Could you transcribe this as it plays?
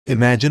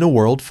Imagine a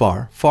world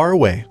far, far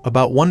away,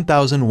 about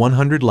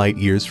 1,100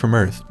 light-years from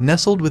Earth,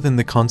 nestled within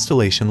the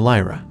constellation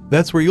Lyra.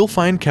 That's where you'll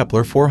find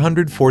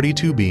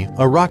Kepler-442b,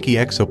 a rocky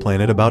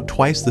exoplanet about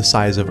twice the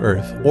size of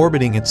Earth,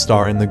 orbiting its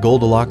star in the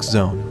Goldilocks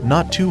zone.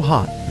 Not too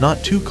hot,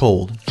 not too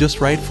cold, just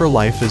right for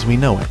life as we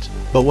know it.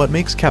 But what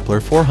makes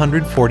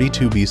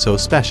Kepler-442b so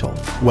special?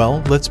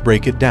 Well, let's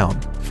break it down.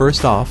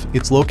 First off,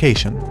 its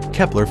location.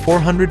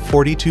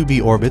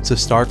 Kepler-442b orbits a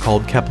star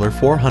called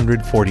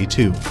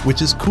Kepler-442,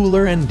 which is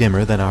cooler and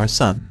dimmer than our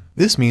Sun.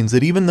 This means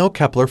that even though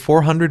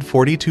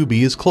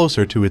Kepler-442b is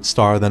closer to its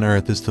star than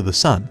Earth is to the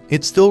Sun,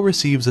 it still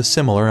receives a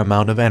similar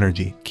amount of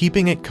energy,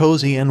 keeping it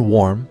cozy and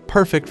warm,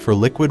 perfect for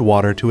liquid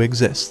water to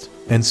exist.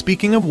 And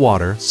speaking of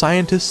water,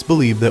 scientists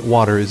believe that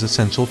water is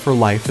essential for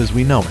life as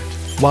we know it.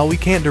 While we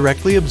can't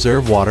directly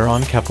observe water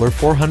on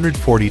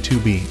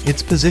Kepler-442b,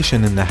 its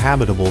position in the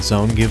habitable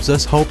zone gives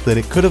us hope that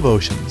it could have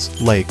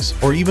oceans, lakes,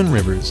 or even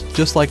rivers,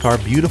 just like our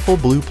beautiful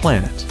blue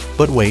planet.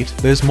 But wait,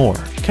 there's more.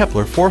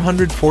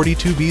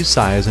 Kepler-442b's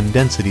size and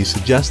density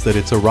suggest that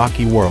it's a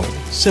rocky world,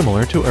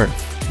 similar to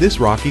Earth. This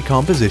rocky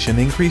composition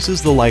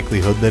increases the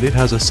likelihood that it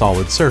has a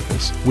solid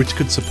surface, which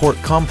could support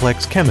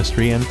complex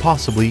chemistry and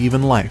possibly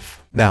even life.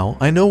 Now,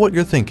 I know what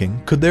you're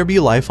thinking, could there be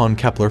life on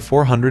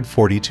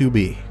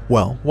Kepler-442b?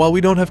 Well, while we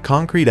don't have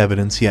concrete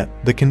evidence yet,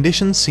 the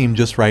conditions seem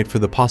just right for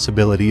the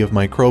possibility of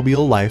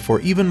microbial life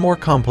or even more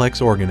complex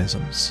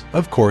organisms.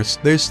 Of course,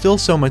 there's still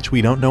so much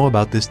we don't know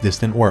about this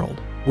distant world.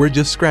 We're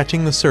just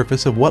scratching the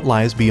surface of what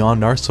lies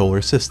beyond our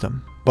solar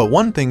system. But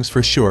one thing's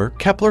for sure,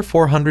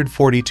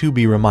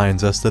 Kepler-442b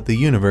reminds us that the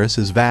universe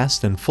is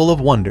vast and full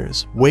of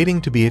wonders, waiting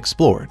to be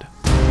explored.